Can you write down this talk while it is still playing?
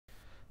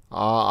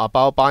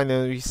About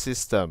binary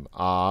system,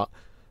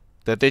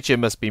 the digit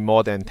must be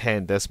more than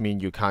 10. That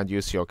means you can't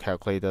use your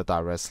calculator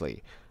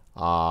directly.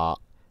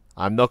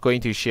 I'm not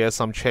going to share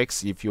some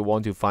tricks. If you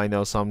want to find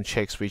out some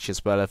tricks which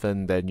is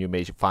relevant, then you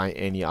may find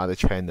any other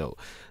channel.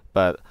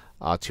 But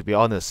to be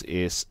honest,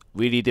 it's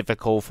really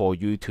difficult for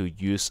you to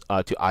use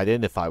to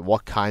identify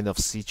what kind of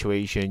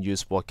situation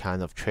use what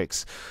kind of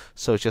tricks.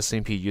 So just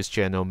simply use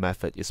general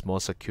method. It's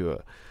more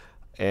secure.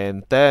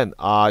 And then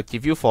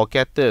if you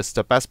forget this,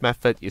 the best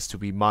method is to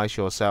remind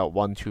yourself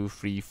 1, 2,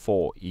 3,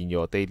 4 in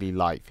your daily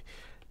life.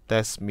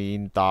 That's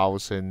mean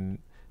 1000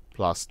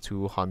 plus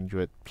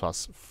 200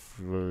 plus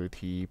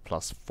 30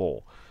 plus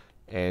 4.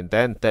 And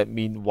then that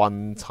means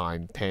 1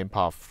 times 10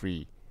 power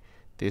 3.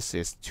 This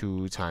is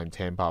 2 times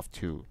 10 power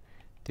 2.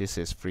 This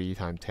is 3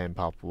 times 10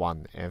 power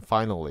 1. And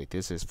finally,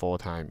 this is 4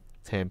 times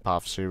 10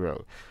 power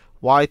 0.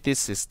 Why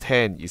this is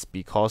 10 is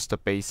because the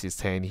base is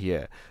 10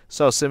 here.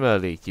 So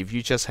similarly, if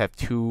you just have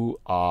two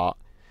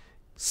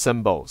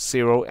symbols,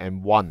 0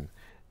 and 1,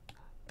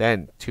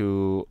 then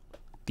to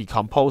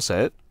decompose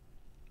it,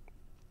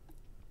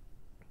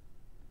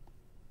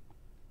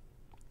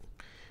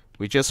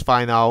 we just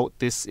find out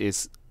this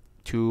is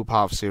 2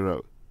 power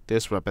 0.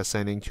 This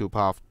representing 2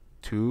 power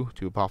 2,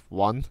 2 power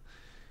 1,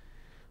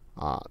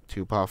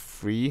 2 power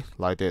 3,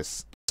 like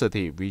this.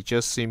 We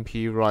just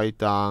simply write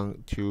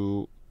down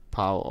 2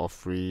 power of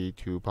 3,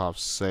 2 power of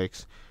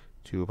 6,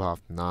 2 power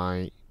of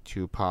 9,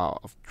 2 power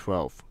of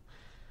 12.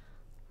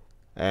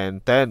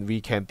 And then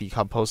we can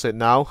decompose it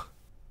now.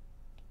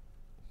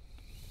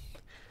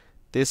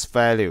 This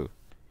value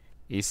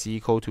is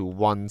equal to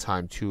 1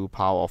 times 2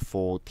 power of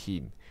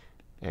 14,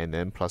 and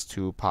then plus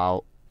 2 power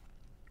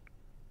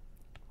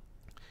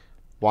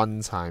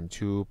 1 times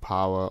 2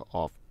 power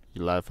of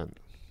 11.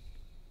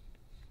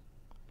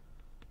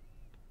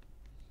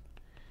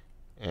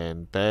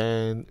 And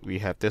then we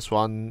have this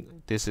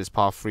one. This is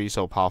power 3,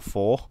 so power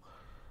 4.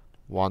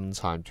 1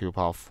 times 2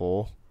 power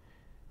 4.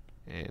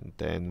 And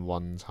then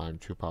 1 times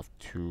 2 power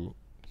 2.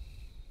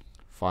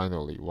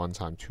 Finally, 1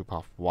 times 2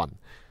 power 1.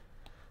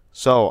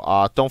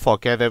 So don't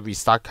forget that we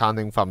start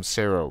counting from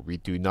 0. We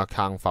do not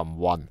count from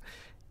 1.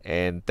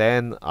 And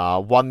then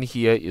 1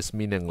 here is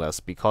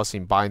meaningless because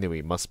in binary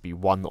it must be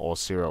 1 or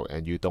 0,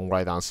 and you don't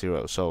write down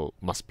 0, so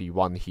must be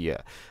 1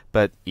 here.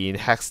 But in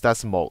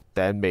hexadecimal,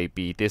 then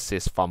maybe this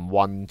is from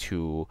 1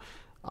 to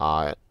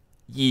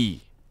E,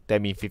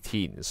 that means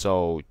 15.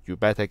 So you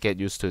better get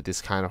used to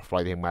this kind of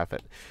writing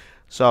method.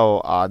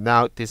 So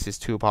now this is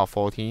 2 power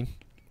 14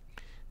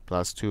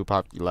 plus 2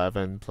 power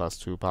 11 plus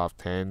 2 power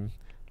 10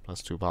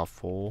 plus 2 power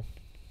 4.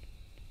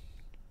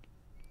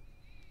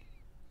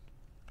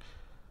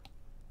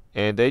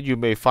 And then you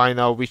may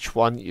find out which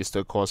one is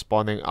the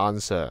corresponding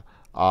answer.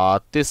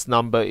 This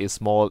number is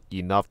small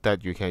enough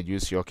that you can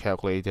use your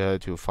calculator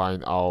to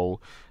find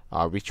out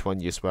which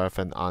one is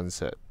relevant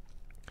answer.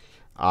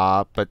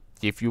 But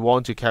if you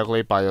want to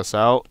calculate by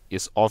yourself,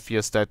 it's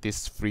obvious that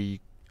these three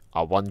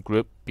are one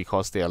group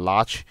because they are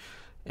large.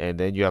 And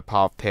then you have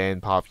power of 10,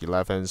 power of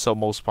 11. So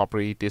most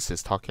probably this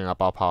is talking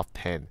about power of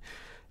 10.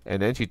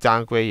 And then to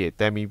downgrade it,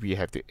 that means we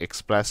have to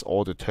express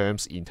all the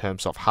terms in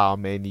terms of how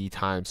many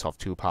times of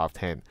 2 power of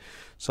 10.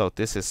 So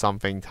this is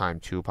something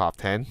times 2 power of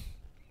 10,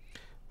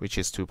 which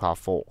is 2 power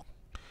 4.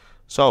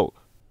 So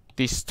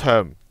this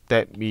term,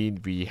 that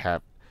means we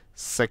have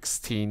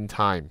 16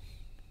 times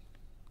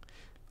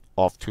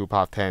of 2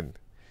 power of 10.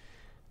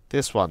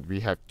 This one,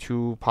 we have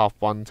 2 power of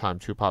 1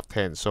 times 2 power of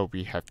 10. So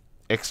we have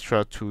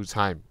extra 2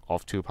 times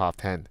of 2 power of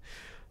 10.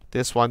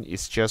 This one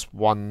is just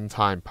 1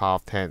 time power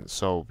of 10.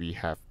 So we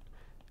have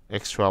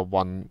extra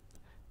 1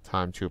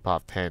 times 2 power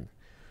of 10.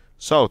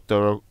 So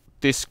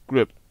this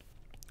group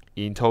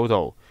in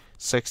total,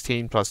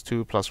 16 plus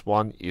 2 plus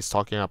 1 is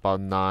talking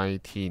about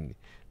 19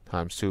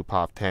 times 2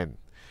 power of 10.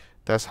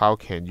 That's how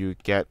can you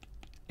get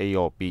A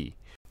or B.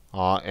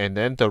 And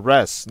then the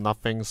rest,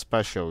 nothing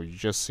special. You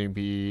just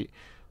simply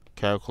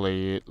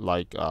calculate it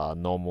like a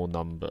normal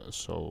number.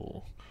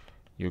 So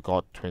you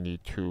got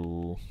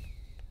 22.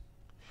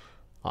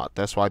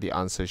 That's why the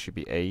answer should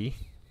be A.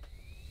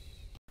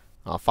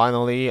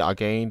 Finally,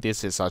 again,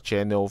 this is a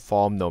general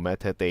form. No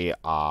matter they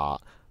are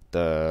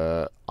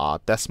the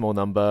decimal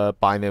number,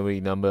 binary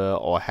number,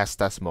 or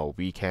hexadecimal,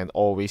 we can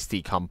always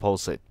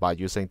decompose it by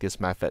using this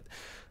method.